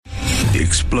The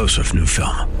explosive new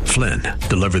film, Flynn,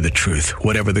 deliver the truth,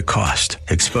 whatever the cost,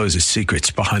 exposes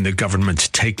secrets behind the government's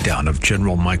takedown of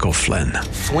General Michael Flynn.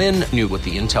 Flynn knew what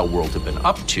the intel world had been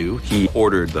up to. He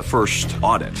ordered the first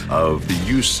audit of the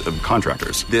use of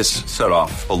contractors. This set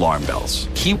off alarm bells.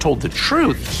 He told the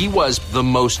truth. He was the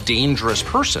most dangerous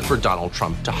person for Donald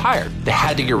Trump to hire. They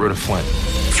had to get rid of Flynn.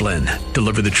 Flynn,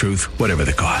 deliver the truth, whatever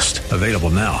the cost. Available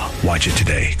now. Watch it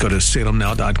today. Go to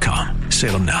salemnow.com.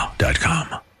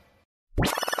 salemnow.com.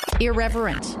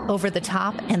 Irreverent, over the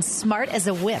top, and smart as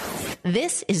a whip.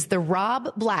 This is The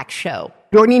Rob Black Show.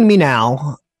 Joining me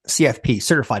now, CFP,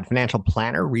 Certified Financial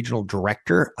Planner, Regional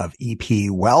Director of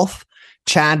EP Wealth,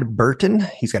 Chad Burton.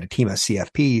 He's got a team of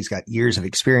CFP. He's got years of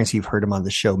experience. You've heard him on the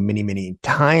show many, many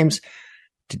times.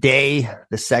 Today,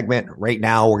 the segment right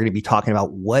now, we're going to be talking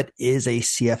about what is a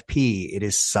CFP. It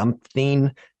is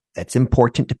something that's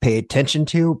important to pay attention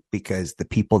to because the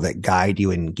people that guide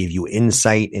you and give you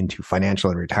insight into financial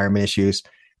and retirement issues,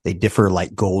 they differ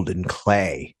like gold and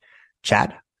clay.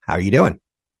 Chad, how are you doing?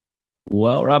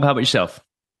 Well, Rob, how about yourself?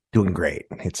 Doing great.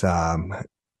 It's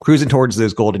cruising towards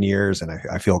those golden years, and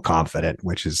I feel confident,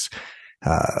 which is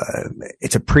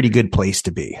it's a pretty good place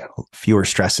to be. Fewer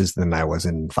stresses than I was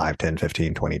in 5, 10,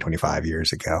 15, 20, 25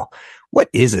 years ago. What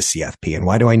is a CFP, and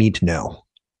why do I need to know?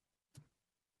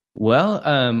 Well,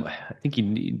 I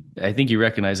think you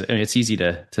recognize it. I mean, it's easy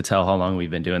to tell how long we've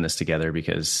been doing this together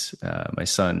because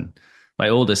my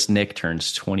oldest Nick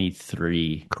turns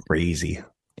 23. Crazy.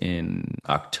 In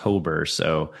October.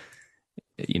 So,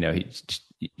 you know,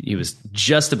 he was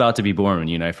just about to be born when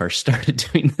you and I first started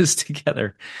doing this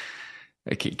together.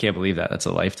 I can't believe that. That's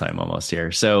a lifetime almost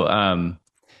here. So,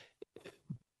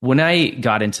 when I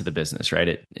got into the business, right,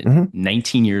 at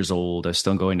 19 years old, I was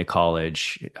still going to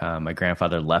college. My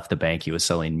grandfather left the bank. He was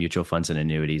selling mutual funds and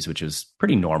annuities, which was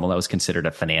pretty normal. That was considered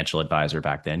a financial advisor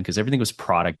back then because everything was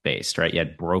product based, right? You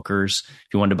had brokers. If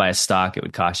you wanted to buy a stock, it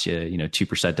would cost you,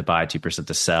 2% to buy, 2%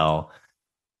 to sell.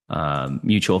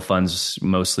 Mutual funds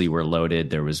mostly were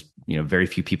loaded. There was, very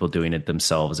few people doing it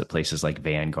themselves at places like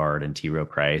Vanguard and T. Rowe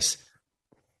Price.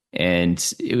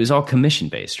 And it was all commission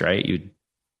based, right?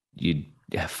 You'd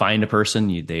find a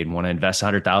person, they'd want to invest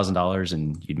 $100,000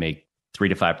 and you'd make 3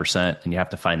 to 5%, and you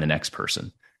have to find the next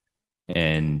person.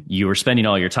 And you were spending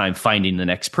all your time finding the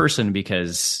next person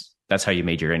because that's how you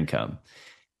made your income.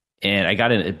 And I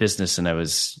got into business and I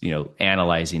was,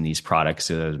 analyzing these products.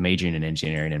 So I was majoring in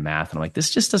engineering and math. And I'm like, this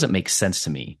just doesn't make sense to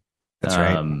me. That's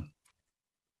right.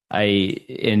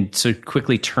 And so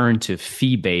quickly turned to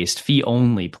fee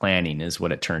only planning is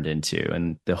what it turned into.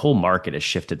 And the whole market has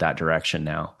shifted that direction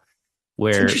now.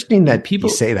 Where it's interesting that people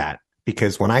say that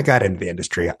because when I got into the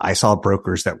industry, I saw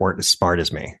brokers that weren't as smart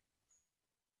as me.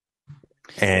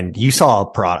 And you saw a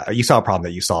problem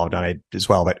that you solved on it as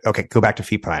well. But okay, go back to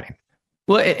fee planning.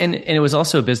 Well, and it was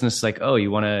also a business like, oh, you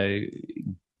want to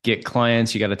get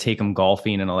clients, you got to take them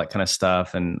golfing and all that kind of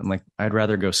stuff. And I'm like, I'd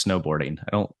rather go snowboarding.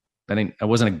 I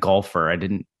wasn't a golfer. I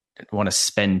didn't want to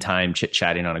spend time chit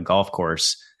chatting on a golf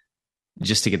course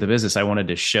just to get the business. I wanted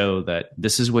to show that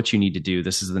this is what you need to do.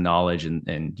 This is the knowledge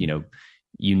and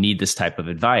you need this type of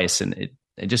advice. And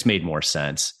it just made more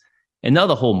sense. And now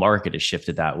the whole market has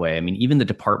shifted that way. I mean, even the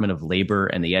Department of Labor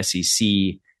and the SEC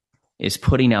is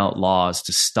putting out laws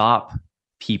to stop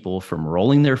people from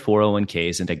rolling their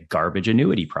 401ks into garbage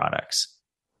annuity products,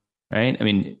 right? I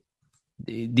mean,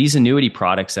 these annuity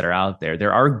products that are out there,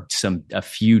 there are a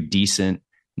few decent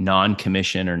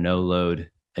non-commission or no load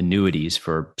annuities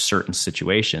for certain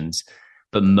situations,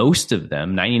 but most of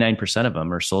them, 99% of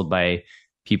them, are sold by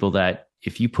people that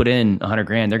if you put in $100,000,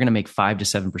 they're going to make 5 to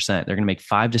 7%. They're going to make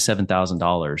 $5,000 to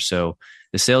 $7,000. So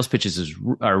the sales pitches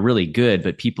are really good,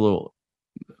 but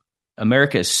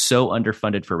America is so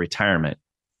underfunded for retirement,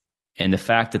 and the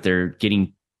fact that they're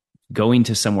going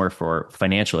to somewhere for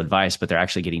financial advice, but they're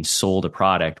actually getting sold a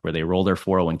product where they roll their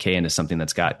 401k into something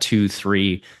that's got 2,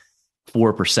 3,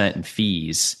 4% in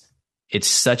fees. It's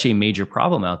such a major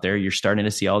problem out there. You're starting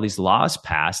to see all these laws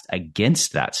passed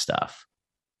against that stuff.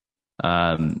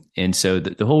 And so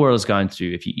the whole world has gone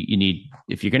through, if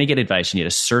you're going to get advice, you need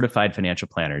a certified financial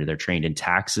planner. They're trained in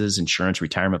taxes, insurance,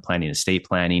 retirement planning, estate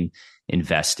planning,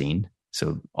 investing.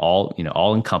 So all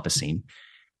encompassing.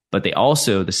 But they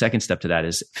also, the second step to that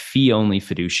is fee only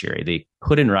fiduciary. They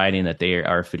put in writing that they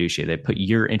are a fiduciary. They put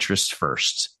your interests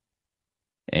first.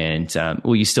 And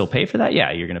will you still pay for that?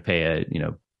 Yeah, you're going to pay a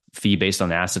fee based on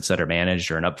the assets that are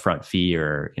managed, or an upfront fee,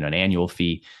 or an annual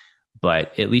fee.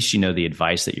 But at least the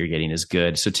advice that you're getting is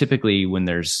good. So typically, when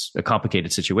there's a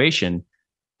complicated situation,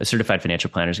 a certified financial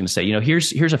planner is going to say,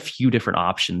 here's a few different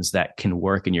options that can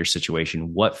work in your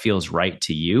situation. What feels right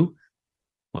to you?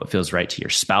 what feels right to your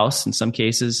spouse in some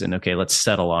cases. And okay, let's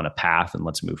settle on a path and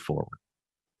let's move forward.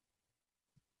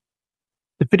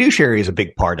 The fiduciary is a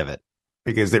big part of it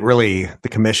because the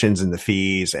commissions and the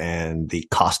fees and the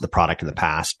cost of the product in the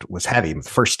past was heavy. The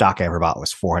first stock I ever bought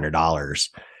was $400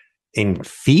 in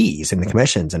fees and the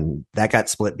commissions. And that got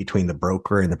split between the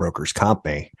broker and the broker's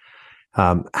company.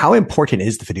 How important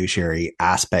is the fiduciary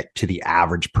aspect to the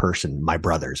average person, my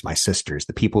brothers, my sisters,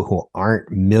 the people who aren't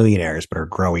millionaires, but are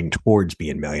growing towards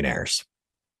being millionaires?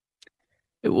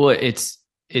 Well, it's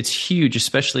huge,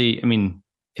 especially, I mean,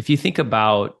 if you think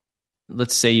about,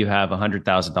 let's say you have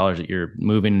 $100,000 that you're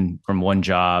moving from one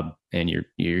job and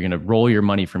you're going to roll your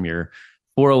money from your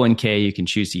 401k. You can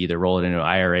choose to either roll it into an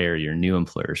IRA or your new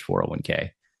employer's 401k.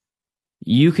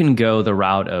 You can go the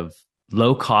route of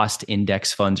low cost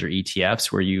index funds or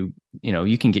ETFs where you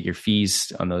can get your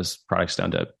fees on those products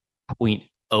down to 0.02,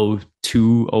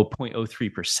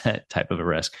 0.03% type of a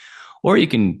risk. Or you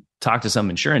can talk to some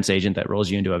insurance agent that rolls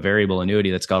you into a variable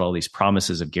annuity that's got all these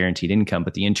promises of guaranteed income,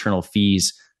 but the internal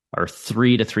fees are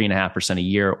 3 to 3.5% a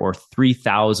year or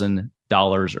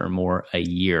 $3,000 or more a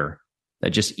year. That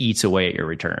just eats away at your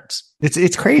returns.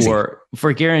 It's crazy.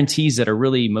 For guarantees that are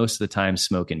really most of the time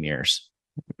smoke and mirrors.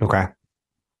 Okay.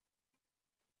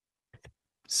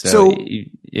 So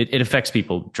it affects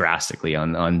people drastically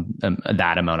on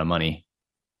that amount of money.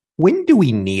 When do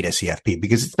we need a CFP?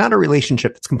 Because it's not a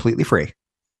relationship that's completely free.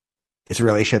 It's a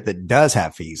relationship that does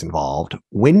have fees involved.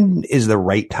 When is the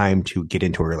right time to get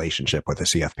into a relationship with a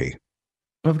CFP?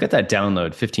 Well, I've got that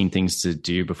download, 15 things to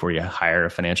do before you hire a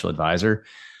financial advisor.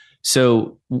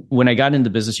 So when I got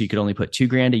into business, you could only put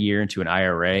 $2,000 a year into an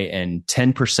IRA and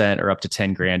 10% or up to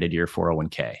 10 grand into your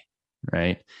 401k,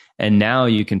 right? And now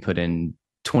you can put in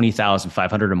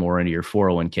 20,500 or more into your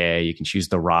 401k. You can choose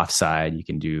the Roth side. You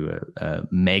can do a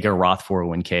mega Roth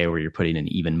 401k where you're putting in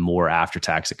even more after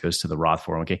tax that goes to the Roth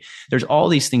 401k. There's all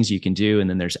these things you can do. And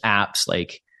then there's apps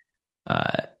like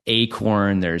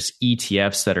Acorn. There's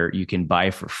ETFs that you can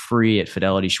buy for free at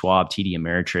Fidelity, Schwab, TD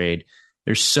Ameritrade.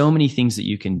 There's so many things that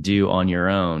you can do on your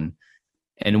own.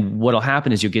 And what'll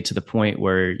happen is you'll get to the point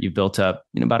where you've built up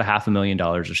about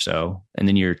 $500,000 or so. And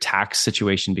then your tax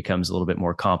situation becomes a little bit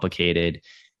more complicated.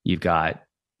 You've got,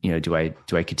 do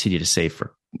I continue to save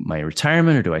for my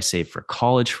retirement or do I save for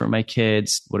college for my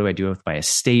kids? What do I do with my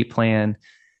estate plan?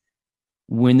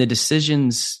 When the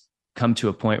decisions come to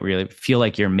a point where you feel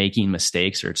like you're making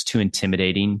mistakes or it's too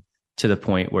intimidating to the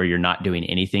point where you're not doing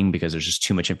anything because there's just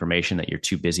too much information that you're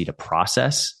too busy to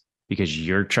process because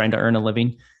you're trying to earn a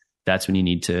living, that's when you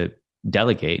need to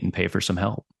delegate and pay for some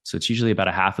help. So it's usually about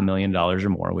 $500,000 or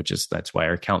more, that's why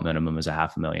our account minimum is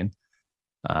 $500,000.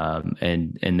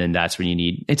 And then that's when you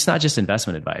need, it's not just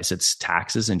investment advice, it's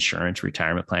taxes, insurance,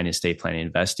 retirement planning, estate planning,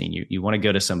 investing. You want to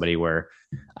go to somebody where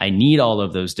I need all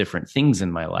of those different things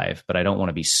in my life, but I don't want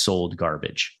to be sold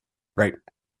garbage. Right.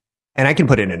 And I can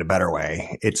put it in a better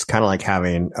way. It's kind of like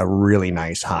having a really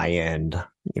nice high end,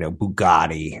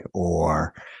 Bugatti,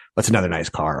 or what's another nice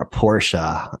car, a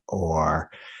Porsche or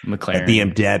McLaren. A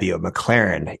BMW, a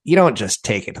McLaren. You don't just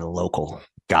take it to the local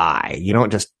guy. You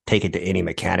don't just take it to any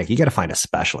mechanic. You got to find a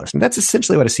specialist. And that's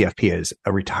essentially what a CFP is,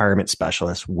 a retirement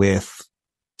specialist with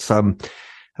some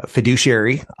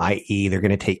fiduciary, i.e. they're going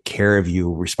to take care of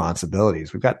you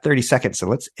responsibilities. We've got 30 seconds, so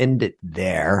let's end it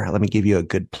there. Let me give you a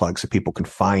good plug so people can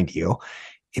find you.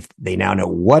 If they now know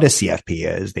what a CFP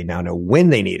is, they now know when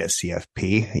they need a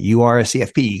CFP. You are a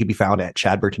CFP. You can be found at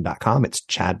chadburton.com. It's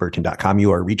chadburton.com.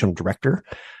 You are a regional director.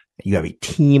 You have a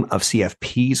team of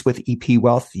CFPs with EP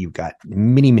Wealth. You've got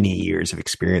many, many years of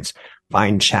experience.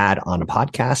 Find Chad on a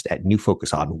podcast at New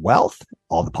Focus on Wealth,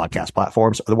 all the podcast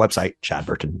platforms, or the website,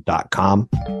 chadburton.com.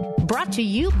 Brought to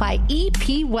you by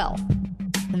EP Wealth.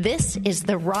 This is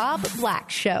the Rob Black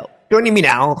Show. Joining me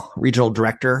now, Regional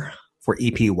Director for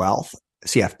EP Wealth,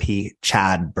 CFP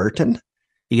Chad Burton.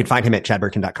 You can find him at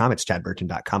chadburton.com. It's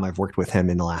chadburton.com. I've worked with him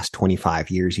in the last 25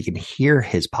 years. You can hear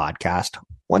his podcast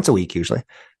once a week, usually,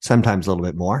 sometimes a little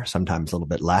bit more, sometimes a little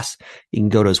bit less. You can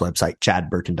go to his website,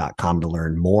 chadburton.com, to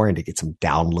learn more and to get some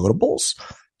downloadables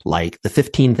like the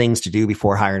 15 things to do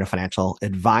before hiring a financial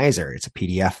advisor. It's a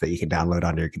PDF that you can download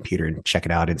onto your computer and check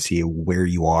it out and see where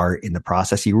you are in the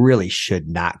process. You really should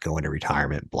not go into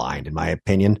retirement blind, in my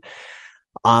opinion.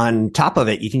 On top of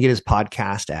it, you can get his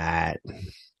podcast at,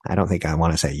 I don't think I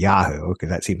want to say Yahoo because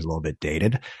that seems a little bit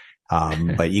dated.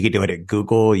 But you could do it at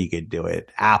Google, you could do it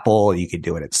at Apple, you could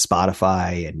do it at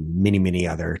Spotify and many, many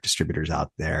other distributors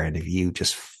out there. And if you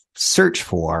just search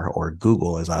for, or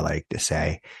Google, as I like to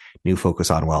say, New Focus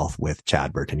on Wealth with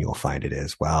Chad Burton, you'll find it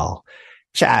as well.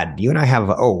 Chad, you and I have,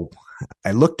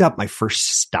 I looked up my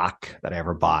first stock that I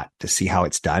ever bought to see how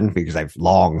it's done because I've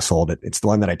long sold it. It's the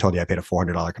one that I told you I paid a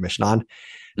 $400 commission on.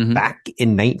 Mm-hmm. Back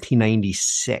in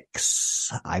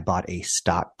 1996, I bought a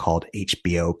stock called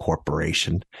HBO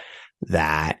Corporation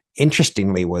that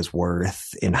interestingly was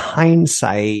worth, in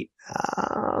hindsight,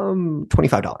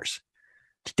 $25.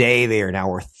 Today, they are now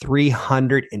worth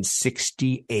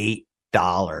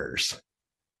 $368.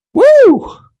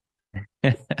 Woo!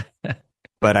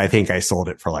 But I think I sold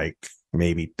it for like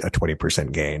maybe a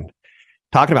 20% gain.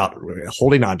 Talking about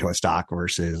holding on to a stock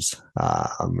versus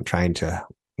trying to,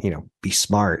 be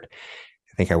smart.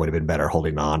 I think I would have been better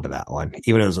holding on to that one.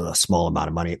 Even if it was a small amount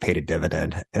of money, it paid a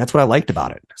dividend. And that's what I liked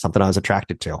about it. Something I was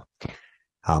attracted to.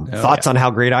 Thoughts on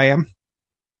how great I am?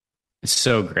 It's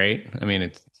so great. I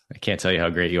mean, I can't tell you how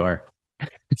great you are.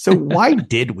 So why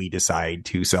did we decide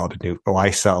to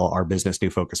sell our business, New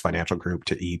Focus Financial Group,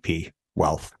 to EP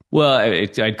Wealth? Well,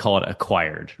 I'd call it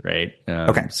acquired, right?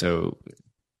 Okay. So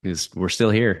because we're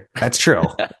still here. That's true.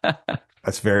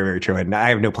 That's very, very true. And I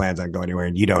have no plans on going anywhere,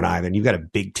 and you don't either. And you've got a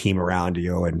big team around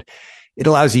you, and it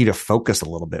allows you to focus a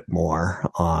little bit more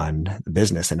on the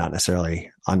business and not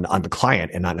necessarily on the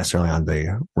client and not necessarily on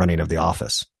the running of the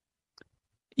office.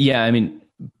 Yeah. I mean,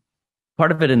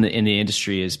 part of it in the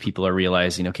industry is people are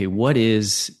realizing, okay, what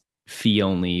is fee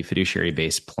only fiduciary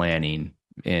based planning?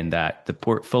 And that the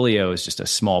portfolio is just a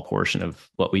small portion of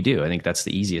what we do. I think that's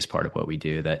the easiest part of what we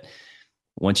do, that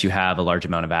once you have a large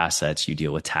amount of assets, you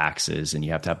deal with taxes and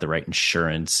you have to have the right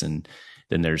insurance. And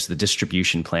then there's the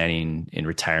distribution planning in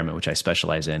retirement, which I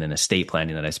specialize in, and estate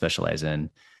planning that I specialize in.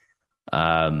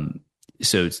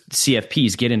 So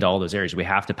CFPs get into all those areas. We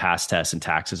have to pass tests in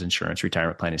taxes, insurance,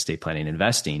 retirement planning, estate planning,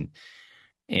 investing.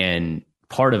 And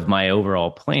part of my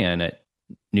overall plan at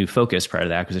New Focus prior to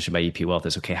the acquisition by EP Wealth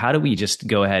is, okay, how do we just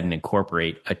go ahead and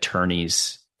incorporate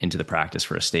attorneys into the practice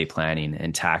for estate planning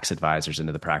and tax advisors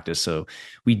into the practice? So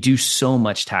we do so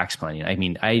much tax planning. I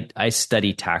mean, I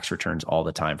study tax returns all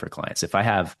the time for clients. If I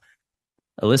have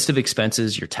a list of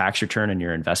expenses, your tax return, and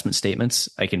your investment statements,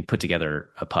 I can put together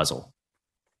a puzzle.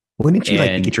 Wouldn't you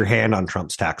like to get your hand on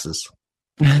Trump's taxes?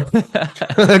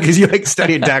 Because you like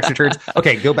studying tax returns.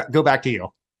 Okay, go back to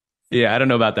you. Yeah, I don't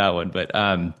know about that one, but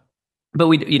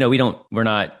we're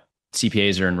not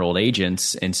CPAs or enrolled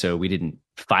agents, and so we didn't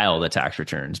file the tax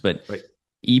returns. But right.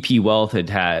 EP Wealth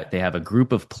they have a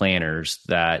group of planners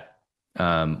that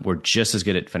were just as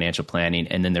good at financial planning,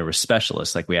 and then there were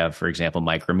specialists, like we have, for example,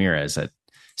 Mike Ramirez that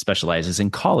specializes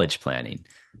in college planning.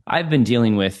 I've been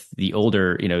dealing with the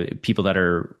older, people that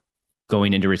are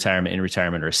going into retirement,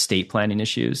 or estate planning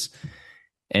issues,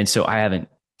 and so I haven't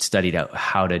studied out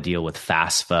how to deal with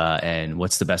FAFSA and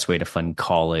what's the best way to fund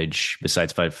college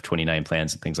besides 529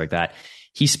 plans and things like that.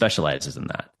 He specializes in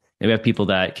that. And we have people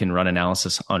that can run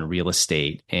analysis on real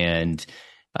estate and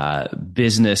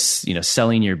business,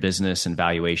 selling your business and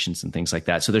valuations and things like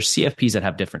that. So there's CFPs that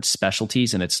have different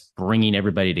specialties, and it's bringing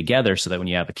everybody together so that when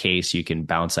you have a case, you can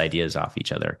bounce ideas off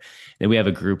each other. Then we have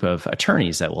a group of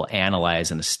attorneys that will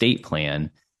analyze an estate plan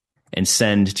and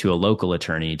send to a local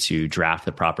attorney to draft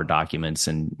the proper documents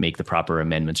and make the proper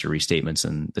amendments or restatements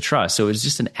in the trust. So it's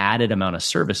just an added amount of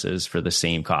services for the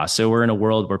same cost. So we're in a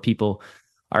world where people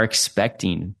are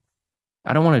expecting,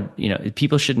 I don't want to,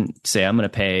 people shouldn't say, I'm going to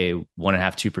pay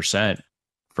 1.5%, 2%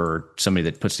 for somebody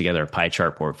that puts together a pie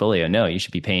chart portfolio. No, you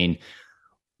should be paying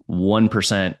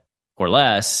 1% or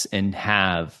less and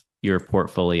have your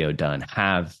portfolio done,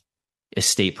 have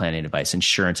estate planning advice,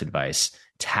 insurance advice,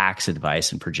 tax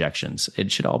advice, and projections.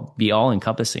 It should all be all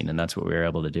encompassing. And that's what we were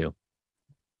able to do.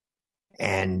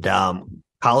 And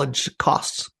college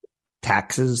costs,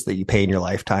 taxes that you pay in your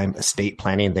lifetime, estate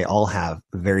planning, they all have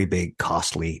very big,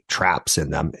 costly traps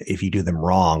in them. If you do them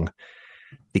wrong,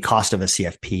 the cost of a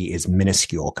CFP is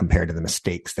minuscule compared to the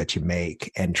mistakes that you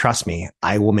make. And trust me,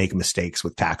 I will make mistakes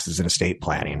with taxes and estate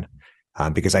planning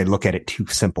because I look at it too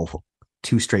simple,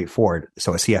 too straightforward.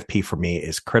 So a CFP for me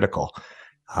is critical.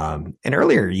 And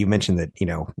earlier you mentioned that,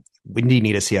 when do you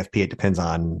need a CFP? It depends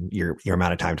on your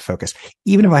amount of time to focus.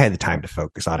 Even if I had the time to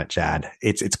focus on it, Chad,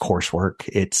 it's coursework.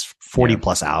 It's 40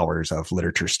 plus hours of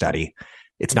literature study.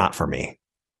 It's not for me.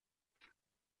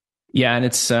 Yeah. And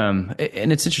it's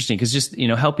interesting because just,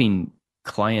 helping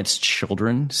clients'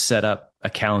 children set up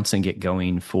accounts and get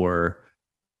going for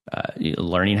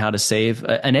learning how to save.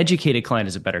 An educated client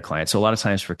is a better client. So a lot of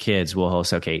times for kids, we'll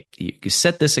say, okay, you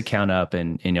set this account up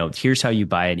and, here's how you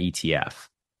buy an ETF.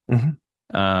 Mm-hmm.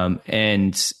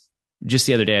 And just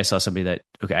the other day I saw somebody that,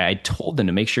 I told them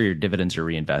to make sure your dividends are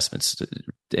reinvestments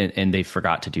and they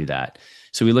forgot to do that.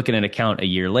 So we look at an account a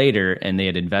year later and they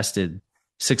had invested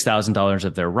 $6,000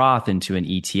 of their Roth into an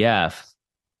ETF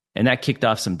and that kicked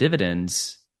off some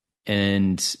dividends.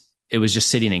 and it was just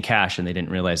sitting in cash, and they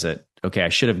didn't realize that, okay, I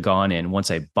should have gone in once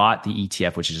I bought the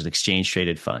ETF, which is an exchange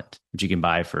traded fund, which you can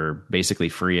buy for basically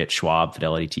free at Schwab,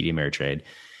 Fidelity, TD Ameritrade.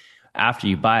 After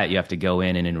you buy it, you have to go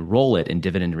in and enroll it in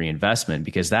dividend reinvestment,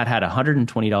 because that had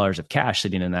 $120 of cash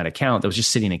sitting in that account that was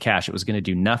just sitting in cash. It was going to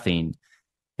do nothing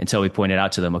until we pointed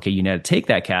out to them, okay, you need to take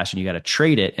that cash and you got to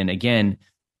trade it. And again,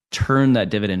 turn that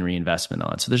dividend reinvestment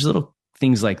on. So there's little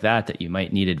things like that you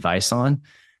might need advice on.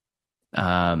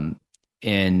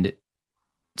 And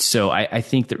so I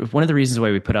think that one of the reasons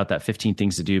why we put out that 15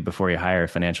 things to do before you hire a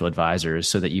financial advisor is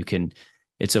so that you can,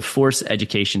 it's a forced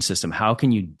education system. How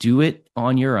can you do it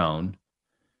on your own?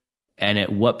 And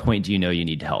at what point do you know you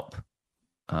need help?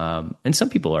 And some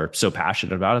people are so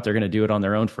passionate about it, they're going to do it on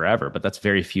their own forever, but that's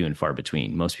very few and far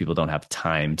between. Most people don't have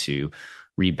time to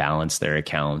rebalance their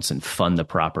accounts and fund the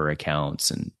proper accounts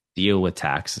and deal with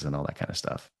taxes and all that kind of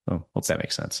stuff. So hope that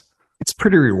makes sense. It's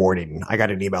pretty rewarding. I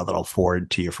got an email that I'll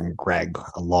forward to you from Greg,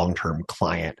 a long-term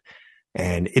client,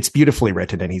 and it's beautifully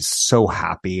written, and he's so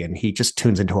happy, and he just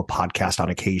tunes into a podcast on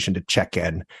occasion to check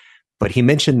in. But he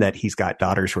mentioned that he's got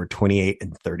daughters who are 28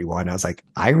 and 31. I was like,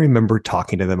 I remember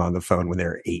talking to them on the phone when they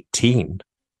were 18.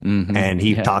 Mm-hmm. And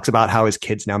he talks about how his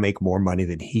kids now make more money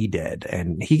than he did.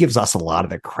 And he gives us a lot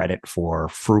of the credit for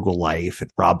Frugal Life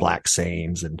and Rob Black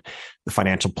sayings and the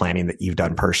financial planning that you've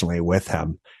done personally with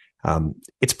him.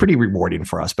 It's pretty rewarding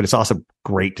for us, but it's also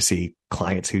great to see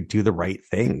clients who do the right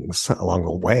things along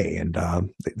the way. And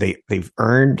they've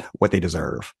earned what they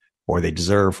deserve, or they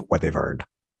deserve what they've earned.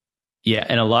 Yeah.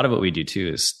 And a lot of what we do too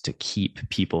is to keep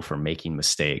people from making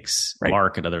mistakes. Right.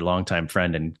 Mark, another longtime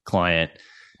friend and client,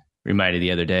 reminded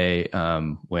the other day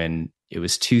when it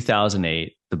was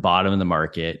 2008, the bottom of the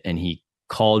market, and he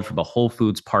called from a Whole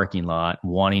Foods parking lot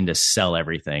wanting to sell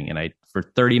everything. And I, for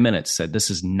 30 minutes, said, this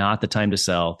is not the time to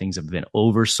sell. Things have been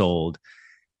oversold.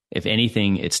 If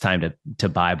anything, it's time to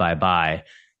buy.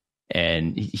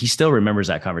 And he still remembers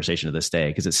that conversation to this day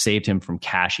because it saved him from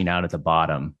cashing out at the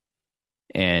bottom.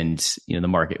 And, you know, the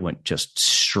market went just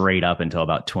straight up until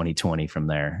about 2020 from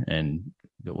there. And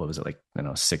what was it, like, I don't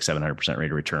know, 600-700%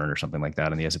 rate of return or something like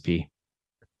that in the S&P.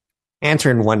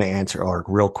 Answering one to answer, or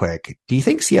real quick, do you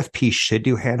think CFP should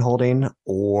do handholding,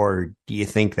 or do you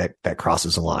think that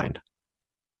crosses a line?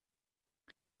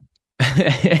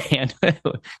 I don't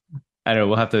know.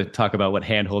 We'll have to talk about what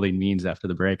handholding means after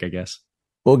the break, I guess.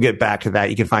 We'll get back to that.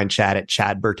 You can find Chad at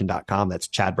chadburton.com. That's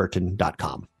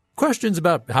chadburton.com. Questions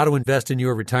about how to invest in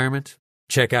your retirement?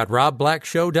 Check out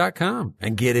robblackshow.com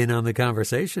and get in on the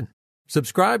conversation.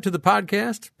 Subscribe to the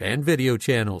podcast and video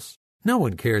channels. No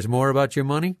one cares more about your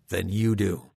money than you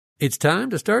do. It's time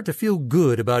to start to feel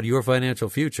good about your financial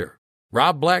future.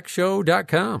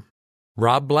 robblackshow.com.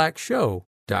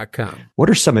 robblackshow.com. What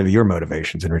are some of your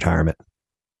motivations in retirement?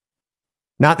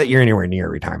 Not that you're anywhere near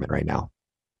retirement right now.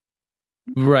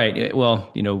 Right. Well,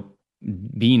 you know,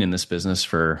 being in this business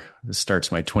this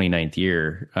starts my 29th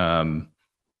year.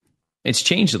 It's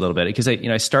changed a little bit because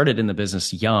I started in the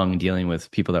business young, dealing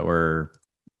with people that were,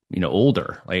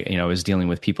 older. I was dealing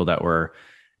with people that were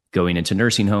going into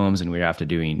nursing homes, and we were after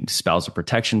doing spousal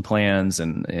protection plans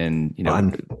and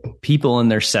people in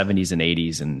their 70s and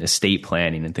 80s and estate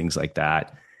planning and things like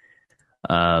that.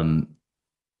 And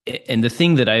the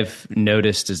thing that I've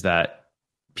noticed is that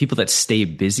people that stay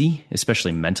busy,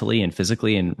 especially mentally and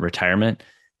physically in retirement,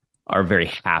 are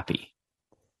very happy.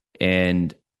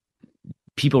 And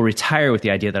people retire with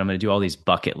the idea that I'm going to do all these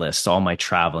bucket lists, all my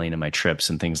traveling and my trips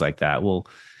and things like that. Well,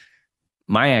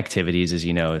 my activities, as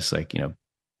you know, is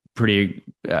pretty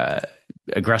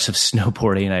aggressive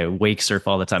snowboarding. I wake surf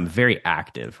all the time, very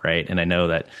active, right? And I know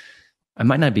that I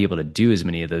might not be able to do as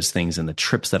many of those things in the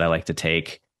trips that I like to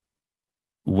take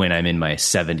when I'm in my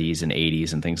 70s and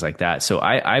 80s and things like that. So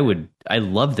I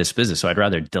love this business. So I'd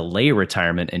rather delay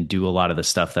retirement and do a lot of the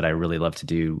stuff that I really love to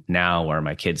do now, where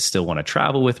my kids still want to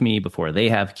travel with me before they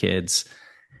have kids.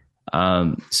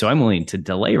 So I'm willing to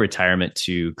delay retirement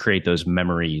to create those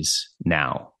memories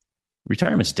now.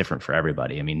 Retirement's different for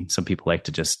everybody. I mean, some people like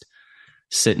to just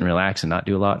sit and relax and not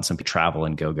do a lot, and some people travel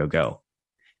and go.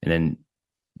 And then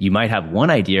you might have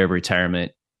one idea of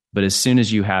retirement, but as soon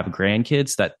as you have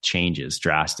grandkids, that changes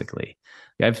drastically.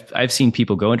 I've seen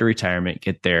people go into retirement,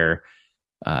 get their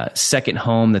second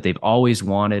home that they've always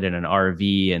wanted in an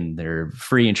RV, and they're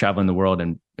free and traveling the world.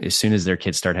 And as soon as their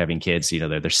kids start having kids,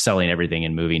 they're selling everything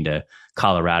and moving to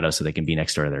Colorado so they can be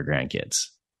next door to their grandkids.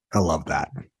 I love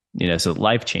that. So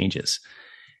life changes.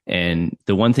 And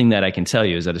the one thing that I can tell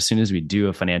you is that as soon as we do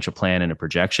a financial plan and a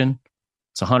projection,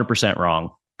 it's 100%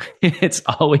 wrong. It's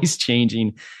always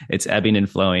changing. It's ebbing and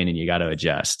flowing, and you got to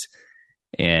adjust.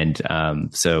 And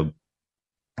so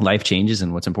life changes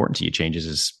and what's important to you changes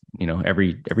is,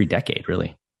 every decade,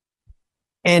 really.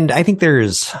 And I think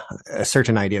there's a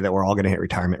certain idea that we're all going to hit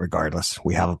retirement regardless.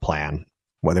 We have a plan,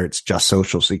 whether it's just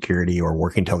Social Security or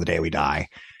working till the day we die.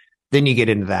 Then you get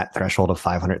into that threshold of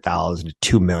 500,000 to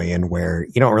 2 million, where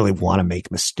you don't really want to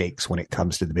make mistakes when it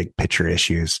comes to the big picture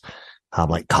issues,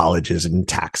 like colleges and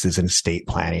taxes and estate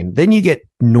planning. Then you get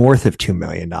north of $2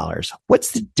 million.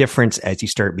 What's the difference as you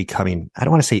start becoming, I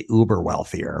don't want to say uber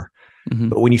wealthier,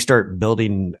 but when you start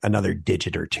building another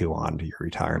digit or two onto your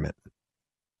retirement?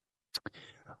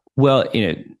 Well,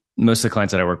 most of the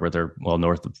clients that I work with are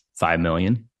north of 5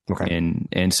 million. Okay.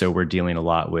 And so we're dealing a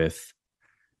lot with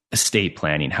estate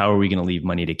planning. How are we going to leave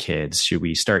money to kids? Should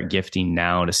we start gifting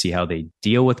now to see how they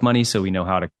deal with money, so we know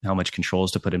how much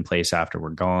controls to put in place after we're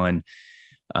gone?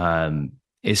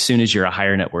 As soon as you're a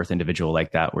higher net worth individual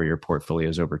like that, where your portfolio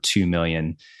is over 2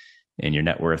 million and your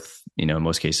net worth, in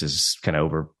most cases kind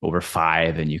of over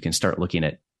 5, and you can start looking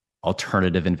at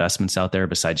alternative investments out there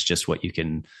besides just what you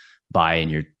can buy in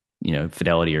your,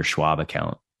 Fidelity or Schwab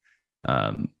account.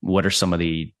 What are some of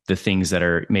the things that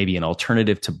are maybe an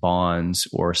alternative to bonds,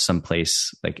 or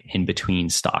someplace like in between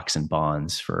stocks and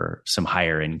bonds for some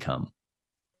higher income?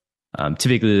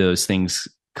 Typically those things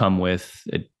come with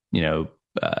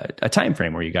a time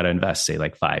frame where you got to invest, say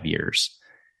like 5 years.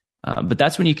 But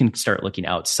that's when you can start looking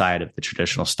outside of the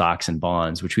traditional stocks and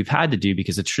bonds, which we've had to do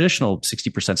because the traditional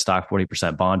 60% stock,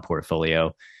 40% bond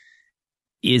portfolio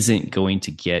isn't going to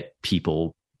get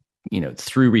people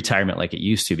through retirement like it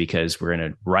used to, because we're in a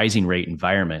rising rate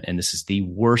environment. And this is the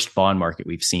worst bond market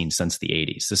we've seen since the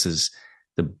 80s. This is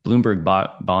the Bloomberg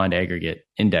bond aggregate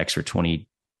index for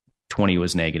 2020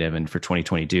 was negative. And for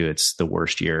 2022, it's the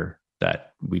worst year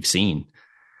that we've seen.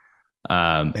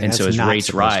 And so as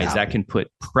rates rise, that can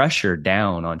put pressure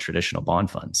down on traditional bond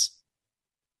funds.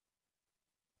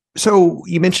 So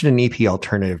you mentioned an EP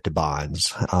alternative to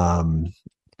bonds.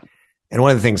 And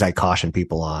one of the things I caution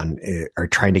people on are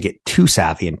trying to get too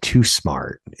savvy and too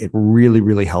smart. It really,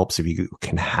 really helps if you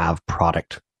can have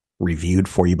product reviewed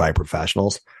for you by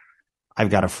professionals. I've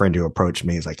got a friend who approached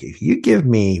me. He's like, if you give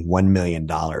me $1 million,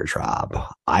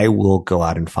 Rob, I will go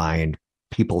out and find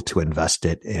people to invest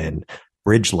it in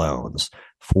bridge loans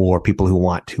for people who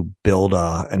want to build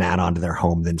an add-on to their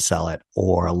home, then sell it,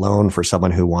 or a loan for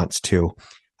someone who wants to,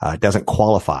 doesn't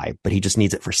qualify, but he just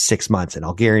needs it for 6 months. And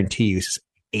I'll guarantee you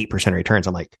 8% returns.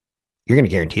 I'm like, you're going to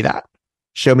guarantee that?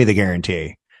 Show me the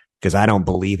guarantee, because I don't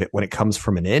believe it when it comes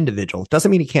from an individual. It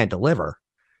doesn't mean he can't deliver,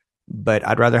 but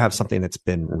I'd rather have something that's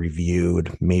been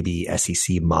reviewed, maybe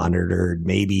SEC monitored,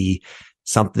 maybe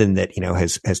something that,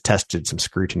 has tested some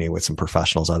scrutiny with some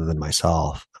professionals other than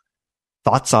myself.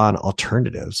 Thoughts on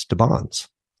alternatives to bonds?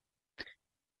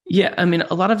 Yeah, I mean,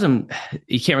 a lot of them,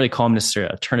 you can't really call them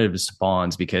necessarily alternatives to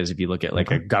bonds, because if you look at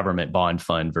like a government bond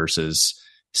fund versus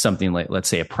something like, let's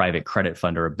say, a private credit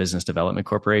fund or a business development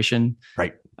corporation,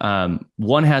 right?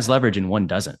 One has leverage and one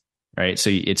doesn't, right? So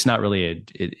it's not really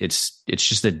it's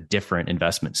just a different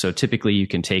investment. So typically you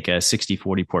can take a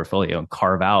 60-40 portfolio and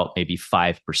carve out maybe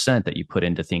 5% that you put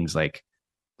into things like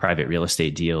private real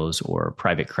estate deals or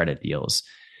private credit deals.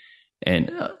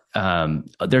 And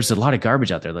there's a lot of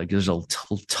garbage out there. Like there's a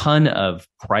ton of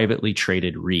privately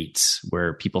traded REITs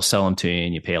where people sell them to you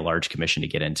and you pay a large commission to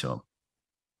get into them.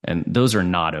 And those are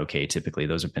not okay. Typically,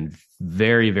 those have been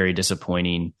very, very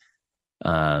disappointing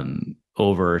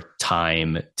over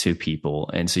time to people.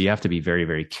 And so you have to be very,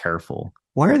 very careful.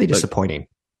 Why are they disappointing?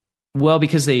 Well,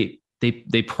 because they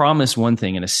promise one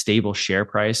thing in a stable share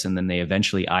price, and then they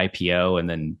eventually IPO and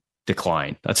then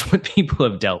decline. That's what people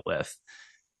have dealt with.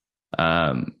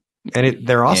 And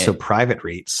they're also private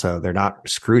REITs, so they're not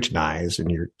scrutinized,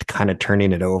 and you're kind of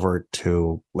turning it over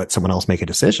to let someone else make a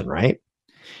decision, right?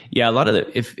 Yeah, a lot of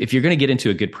if you're going to get into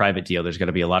a good private deal, there's got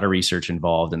to be a lot of research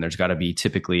involved, and there's got to be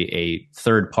typically a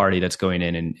third party that's going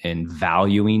in and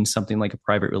valuing something like a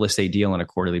private real estate deal on a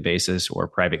quarterly basis, or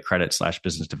private credit /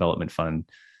 business development fund,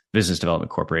 business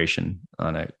development corporation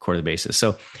on a quarterly basis.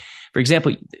 So, for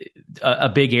example, a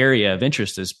big area of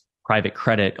interest is private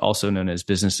credit, also known as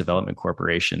business development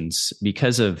corporations,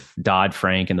 because of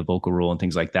Dodd-Frank and the Volcker Rule and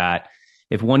things like that.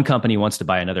 If one company wants to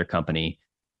buy another company,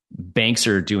 banks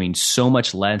are doing so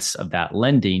much less of that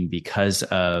lending because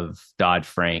of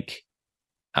Dodd-Frank.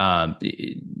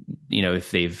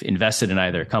 If they've invested in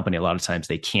either company, a lot of times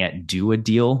they can't do a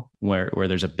deal where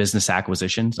there's a business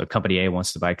acquisition. So company A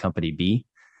wants to buy company B.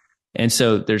 And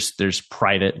so there's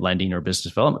private lending or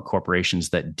business development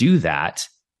corporations that do that.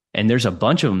 And there's a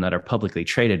bunch of them that are publicly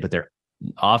traded, but they're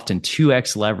often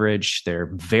 2x leverage. They're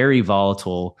very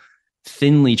volatile,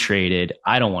 thinly traded.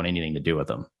 I don't want anything to do with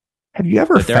them. Have you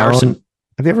ever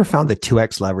found the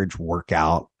 2x leverage work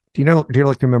out Do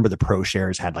you remember the Pro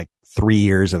Shares had like 3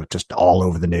 years of just all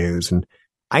over the news? And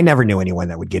I never knew anyone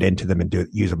that would get into them and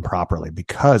use them properly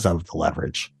because of the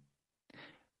leverage.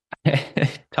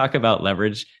 Talk about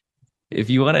leverage. If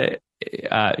you want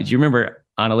to, do you remember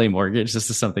Annaly Mortgage? This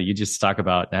is something you just talk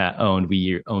about that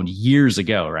we owned years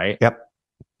ago, right? Yep.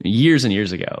 Years and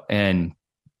years ago. And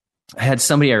I had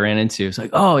somebody I ran into. It's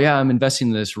like, oh yeah, I'm investing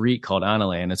in this REIT called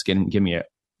Annaly, and it's going to give me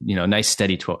a nice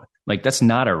steady 12. Like, that's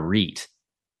not a REIT.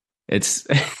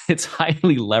 It's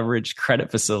highly leveraged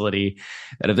credit facility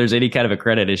that if there's any kind of a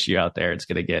credit issue out there, it's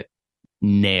going to get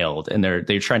nailed. And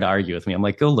they're trying to argue with me. I'm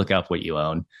like, go look up what you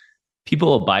own. People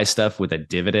will buy stuff with a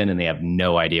dividend and they have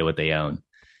no idea what they own.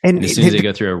 And as soon as they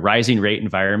go through a rising rate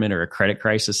environment or a credit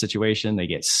crisis situation, they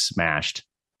get smashed.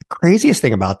 The craziest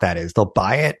thing about that is they'll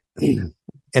buy it and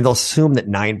they'll assume that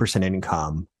 9%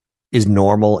 income is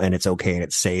normal and it's okay and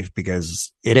it's safe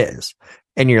because it is.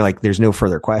 And you're like, there's no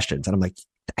further questions. And I'm like,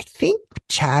 I think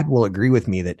Chad will agree with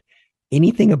me that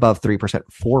anything above 3%,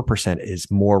 4%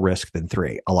 is more risk than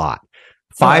 3%, a lot.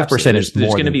 5% is more.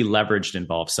 There's going to be leverage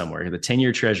involved somewhere. The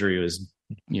 10-year treasury was,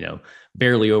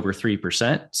 barely over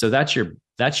 3%. So that's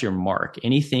your mark.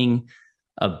 Anything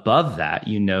above that,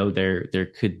 there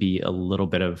could be a little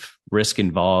bit of risk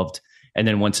involved. And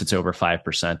then once it's over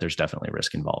 5%, there's definitely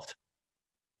risk involved.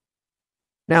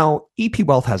 Now, EP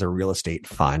Wealth has a real estate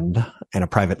fund and a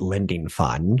private lending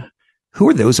fund. Who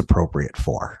are those appropriate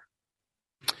for?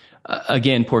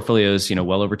 Again, portfolios,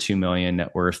 well over 2 million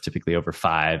net worth, typically over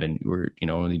 5, and we're,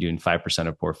 only doing 5%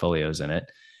 of portfolios in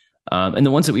it. And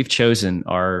the ones that we've chosen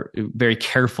are very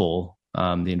careful.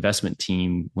 The investment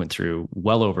team went through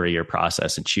well over a year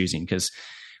process in choosing, because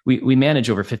we manage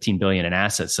over 15 billion in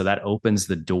assets. So that opens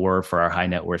the door for our high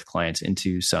net worth clients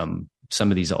into some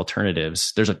of these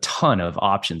alternatives. There's a ton of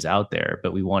options out there,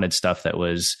 but we wanted stuff that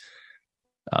was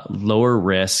lower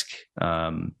risk,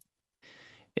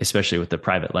 especially with the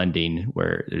private lending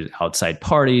where there's outside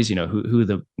parties, who's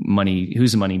the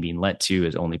money being lent to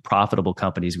is only profitable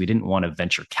companies. We didn't want a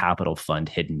venture capital fund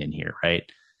hidden in here, right?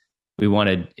 We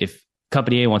wanted, if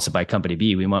company A wants to buy company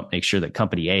B, we want to make sure that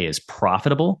company A is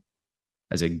profitable,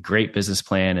 has a great business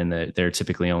plan, and they're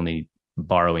typically only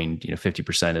borrowing,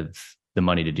 50% of the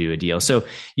money to do a deal. So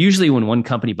usually when one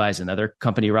company buys another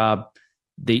company, Rob,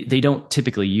 they don't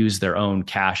typically use their own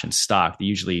cash and stock. They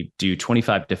usually do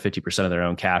 25 to 50% of their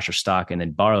own cash or stock and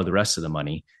then borrow the rest of the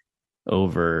money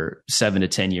over 7 to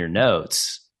 10 year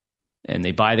notes. And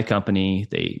they buy the company,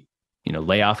 they,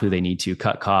 lay off who they need to,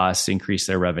 cut costs, increase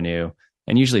their revenue,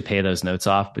 and usually pay those notes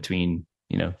off between,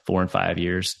 4 and 5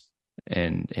 years.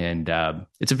 And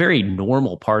it's a very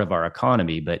normal part of our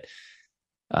economy, but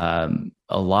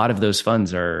a lot of those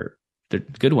funds are the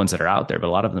good ones that are out there, but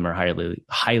a lot of them are highly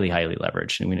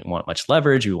leveraged, and we didn't want much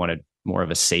leverage. We wanted more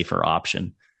of a safer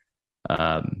option.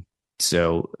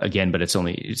 So again, but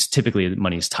it's typically the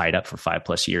money is tied up for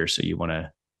 5+ years. So you want to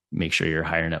make sure you're a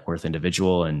higher net worth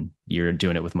individual and you're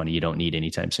doing it with money you don't need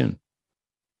anytime soon.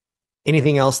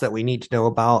 Anything else that we need to know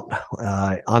about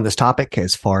on this topic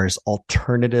as far as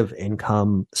alternative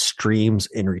income streams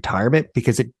in retirement?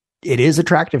 Because it is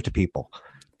attractive to people.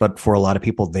 But for a lot of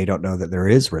people, they don't know that there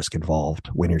is risk involved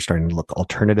when you're starting to look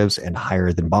alternatives and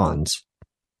higher than bonds.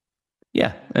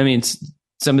 Yeah. I mean,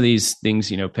 some of these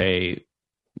things, pay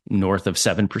north of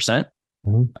 7%.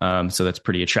 Mm-hmm. So that's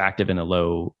pretty attractive in a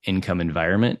low income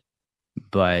environment,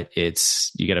 but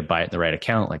you got to buy it in the right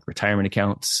account, like retirement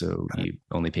accounts. So you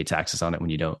only pay taxes on it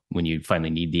when you finally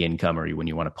need the income or when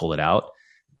you want to pull it out.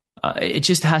 It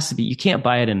just has to be, you can't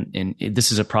buy it in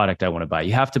this is a product I want to buy.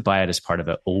 You have to buy it as part of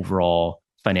an overall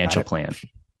financial plan.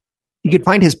 You can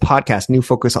find his podcast, New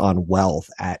Focus on Wealth,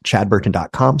 at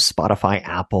chadburton.com, Spotify,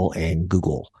 Apple, and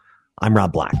Google. I'm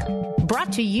Rob Black.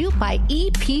 Brought to you by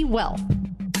EP Wealth.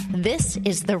 This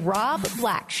is the Rob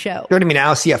Black Show. Joining me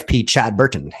now, CFP Chad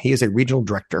Burton. He is a regional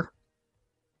director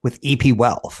with EP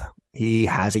Wealth. He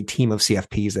has a team of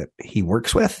CFPs that he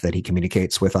works with, that he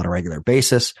communicates with on a regular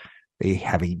basis. They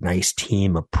have a nice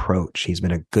team approach. He's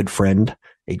been a good friend,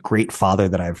 a great father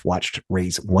that I've watched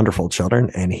raise wonderful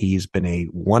children, and he's been a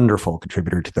wonderful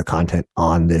contributor to the content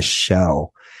on this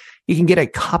show. You can get a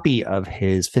copy of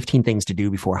his 15 Things to Do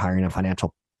Before Hiring a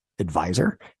Financial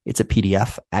Advisor. It's a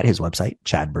PDF at his website,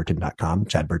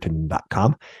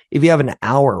 chadburton.com. If you have an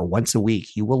hour once a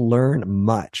week, you will learn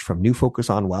much from New Focus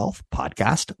on Wealth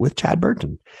podcast with Chad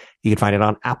Burton. You can find it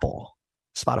on Apple,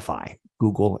 Spotify,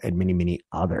 Google, and many, many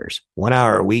others. 1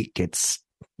 hour a week. It's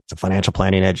a financial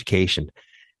planning education.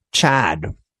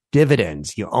 Chad,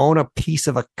 dividends. You own a piece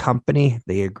of a company.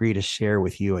 They agree to share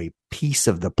with you a piece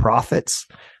of the profits.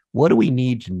 What do we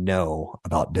need to know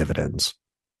about dividends?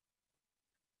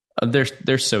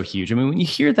 They're so huge. I mean, when you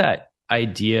hear that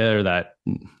idea or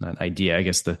not idea, I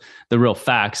guess the real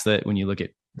facts that when you look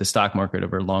at the stock market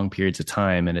over long periods of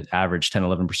time and it averaged 10,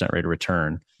 11% rate of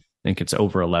return, I think it's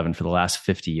over 11 for the last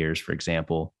 50 years, for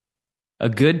example. A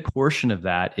good portion of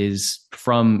that is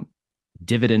from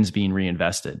dividends being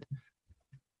reinvested.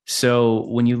 So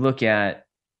when you look at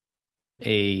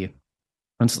a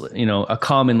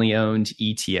commonly owned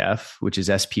ETF, which is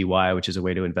SPY, which is a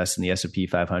way to invest in the S&P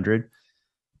 500,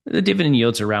 the dividend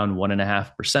yield's around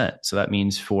 1.5%. So that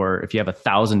means if you have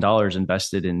 $1,000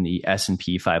 invested in the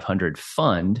S&P 500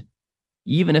 fund,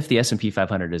 even if the S&P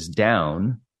 500 is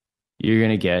down, you're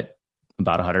going to get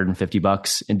about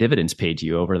 $150 in dividends paid to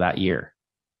you over that year.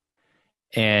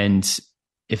 And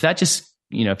if that just,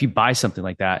 if you buy something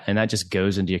like that and that just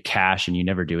goes into your cash and you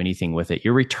never do anything with it,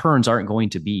 your returns aren't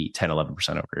going to be 10, 11%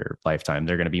 over your lifetime.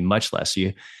 They're going to be much less.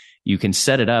 So you can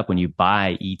set it up when you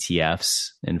buy ETFs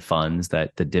and funds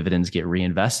that the dividends get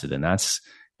reinvested. And that's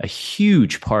a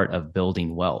huge part of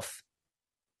building wealth.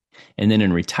 And then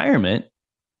in retirement,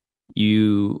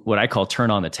 what I call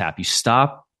turn on the tap. You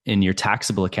stop in your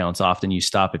taxable accounts. Often you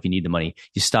stop if you need the money.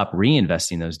 You stop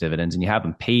reinvesting those dividends and you have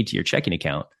them paid to your checking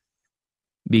account.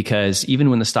 Because even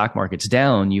when the stock market's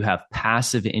down, you have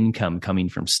passive income coming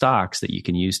from stocks that you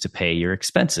can use to pay your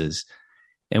expenses.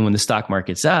 And when the stock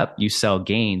market's up, you sell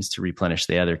gains to replenish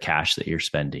the other cash that you're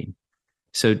spending.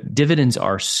 So dividends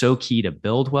are so key to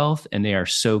build wealth, and they are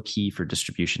so key for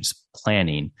distributions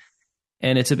planning.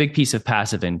 And it's a big piece of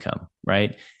passive income,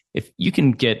 right? If you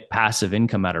can get passive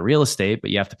income out of real estate, but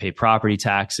you have to pay property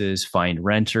taxes, find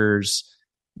renters,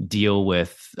 deal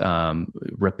with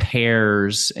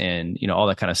repairs and, all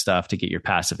that kind of stuff to get your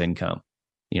passive income,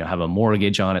 have a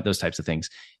mortgage on it, those types of things.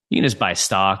 You can just buy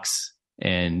stocks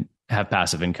and have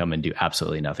passive income and do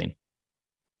absolutely nothing.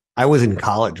 I was in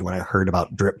college when I heard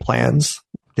about DRIP plans,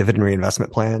 dividend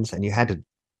reinvestment plans, and you had to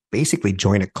basically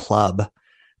join a club,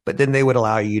 but then they would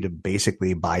allow you to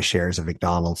basically buy shares of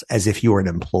McDonald's as if you were an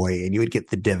employee and you would get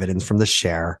the dividends from the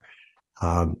share.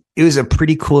 It was a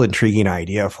pretty cool, intriguing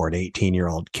idea for an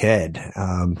 18-year-old kid.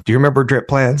 Do you remember DRIP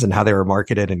plans and how they were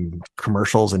marketed in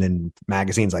commercials and in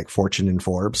magazines like Fortune and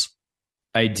Forbes?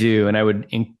 I do.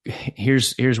 And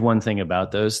here's one thing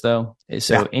about those though.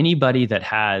 So anybody that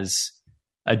has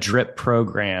a DRIP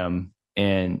program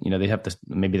and, they have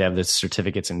maybe they have the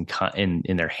certificates in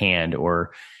their hand,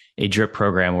 or a DRIP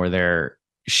program where their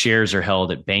shares are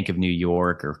held at Bank of New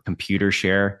York or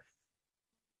ComputerShare.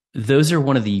 Those are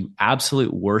one of the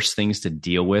absolute worst things to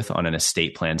deal with on an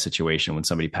estate plan situation when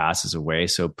somebody passes away.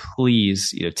 So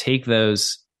please, take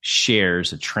those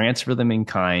shares and transfer them in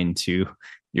kind to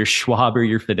your Schwab or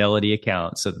your Fidelity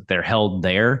account so that they're held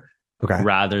there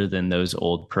rather than those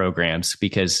old programs,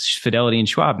 because Fidelity and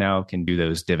Schwab now can do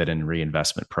those dividend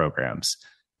reinvestment programs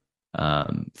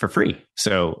for free.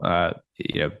 So,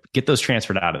 get those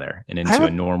transferred out of there and into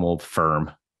a normal firm.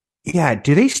 Yeah.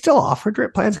 Do they still offer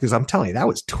DRIP plans? Because I'm telling you, that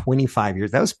was 25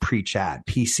 years. That was pre-Chad,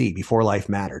 PC, before life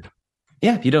mattered.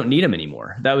 Yeah. You don't need them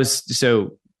anymore. That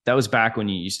was back when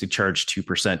you used to charge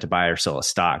 2% to buy or sell a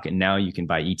stock. And now you can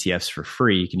buy ETFs for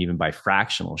free. You can even buy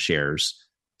fractional shares.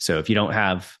 So if you don't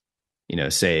have,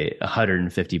 say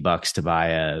 $150 to buy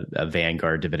a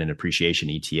Vanguard dividend appreciation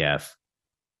ETF,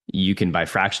 you can buy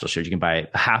fractional shares. You can buy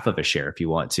half of a share if you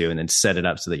want to, and then set it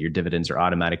up so that your dividends are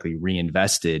automatically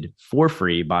reinvested for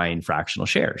free buying fractional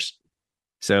shares.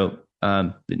 So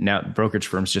now brokerage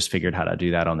firms just figured how to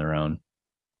do that on their own.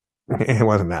 It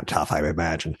wasn't that tough, I would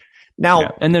imagine.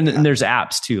 Now, and then there's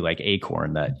apps too, like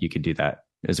Acorn, that you could do that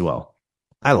as well.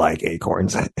 I like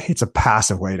Acorns. It's a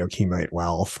passive way to accumulate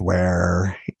wealth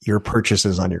where your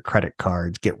purchases on your credit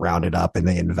cards get rounded up and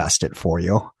they invest it for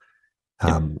you.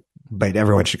 But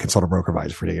everyone should consult a broker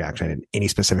advisor for actually any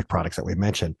specific products that we've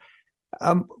mentioned.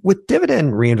 With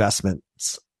dividend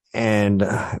reinvestments and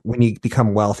when you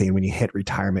become wealthy and when you hit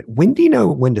retirement, when do you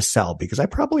know when to sell? Because I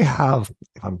probably have,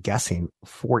 if I'm guessing,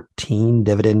 14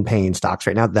 dividend paying stocks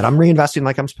right now that I'm reinvesting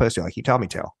like I'm supposed to, like you tell me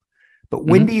to. But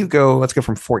when do you go, let's go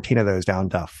from 14 of those down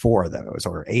to 4 of those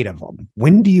or 8 of them.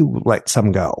 When do you let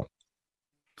some go?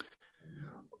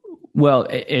 Well,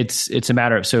 it's a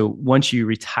matter of, so once you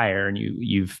retire and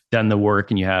you've done the work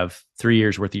and you have 3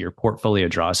 years worth of your portfolio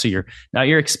draws, so not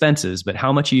your expenses, but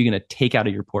how much are you going to take out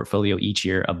of your portfolio each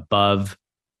year above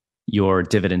your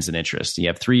dividends and interest? You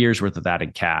have 3 years worth of that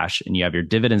in cash, and you have your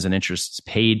dividends and interests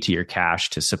paid to your cash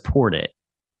to support it.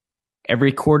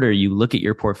 Every quarter, you look at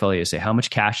your portfolio, say, how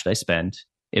much cash did I spend?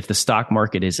 If the stock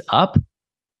market is up,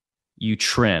 you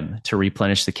trim to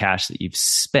replenish the cash that you've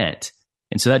spent.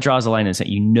 And so that draws a line and says,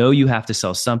 you have to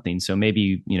sell something. So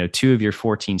maybe, 2 of your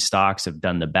 14 stocks have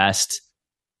done the best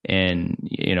and,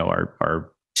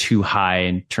 are 2 too high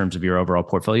in terms of your overall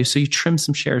portfolio. So you trim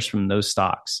some shares from those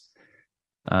stocks.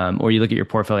 Or you look at your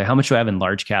portfolio, how much do I have in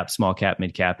large cap, small cap,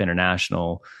 mid cap,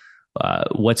 international,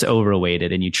 what's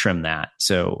overweighted, and you trim that.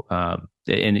 So,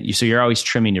 so you're always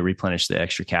trimming to replenish the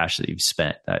extra cash that you've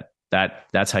spent.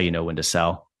 That's how you know when to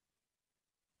sell.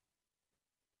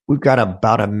 We've got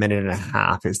about a minute and a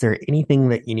half. Is there anything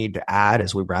that you need to add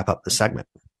as we wrap up the segment?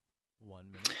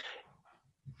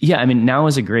 Yeah, I mean, now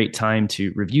is a great time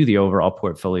to review the overall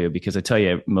portfolio, because I tell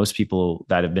you, most people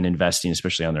that have been investing,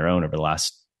 especially on their own over the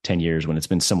last 10 years when it's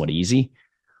been somewhat easy,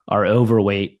 are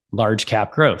overweight large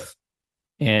cap growth.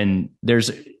 And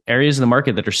there's areas of the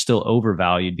market that are still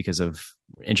overvalued because of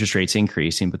interest rates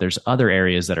increasing, but there's other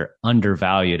areas that are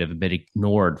undervalued, have been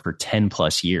ignored for 10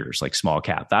 plus years, like small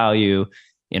cap value.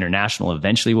 International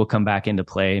eventually will come back into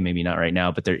play, maybe not right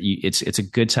now, but it's a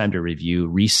good time to review,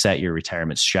 reset your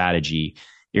retirement strategy,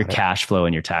 your cash flow,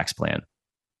 and your tax plan.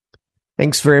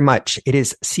 Thanks very much. It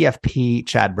is CFP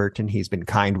Chad Burton. He's been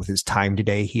kind with his time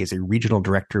today. He is a regional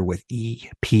director with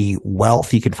EP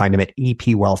Wealth. You can find him at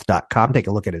epwealth.com. Take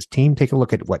a look at his team. Take a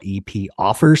look at what EP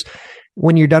offers.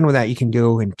 When you're done with that, you can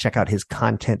go and check out his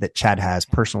content that Chad has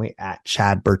personally at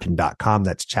chadburton.com.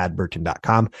 That's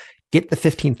chadburton.com. Get the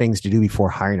 15 things to do before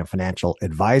hiring a financial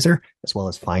advisor, as well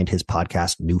as find his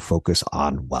podcast, New Focus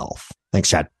on Wealth. Thanks,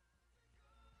 Chad.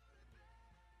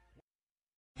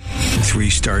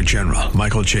 3-star General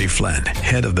Michael J. Flynn,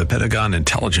 head of the Pentagon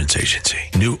Intelligence Agency,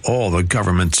 knew all the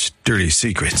government's dirty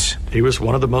secrets. He was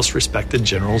one of the most respected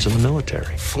generals in the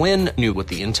military. Flynn knew what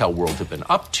the intel world had been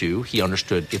up to. He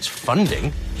understood its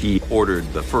funding. He ordered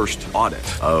the first audit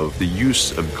of the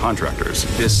use of contractors.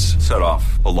 This set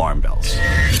off alarm bells.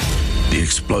 The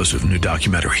explosive new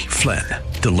documentary, Flynn,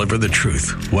 Deliver the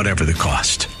Truth, Whatever the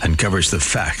Cost, uncovers the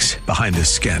facts behind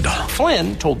this scandal.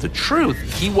 Flynn told the truth.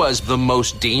 He was the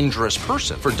most dangerous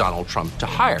person for Donald Trump to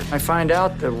hire. I find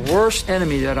out the worst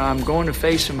enemy that I'm going to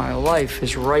face in my life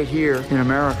is right here in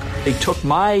America. They took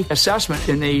my assessment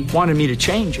and they wanted me to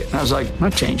change it. And I was like, I'm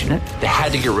not changing it. They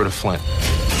had to get rid of Flynn.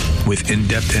 With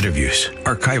in-depth interviews,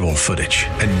 archival footage,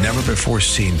 and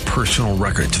never-before-seen personal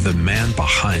records of the man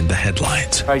behind the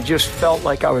headlines. I just felt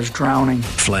like I was drowning.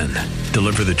 Flynn,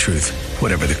 Deliver the Truth,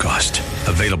 Whatever the Cost.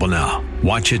 Available now.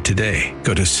 Watch it today.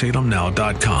 Go to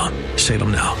salemnow.com.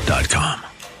 salemnow.com.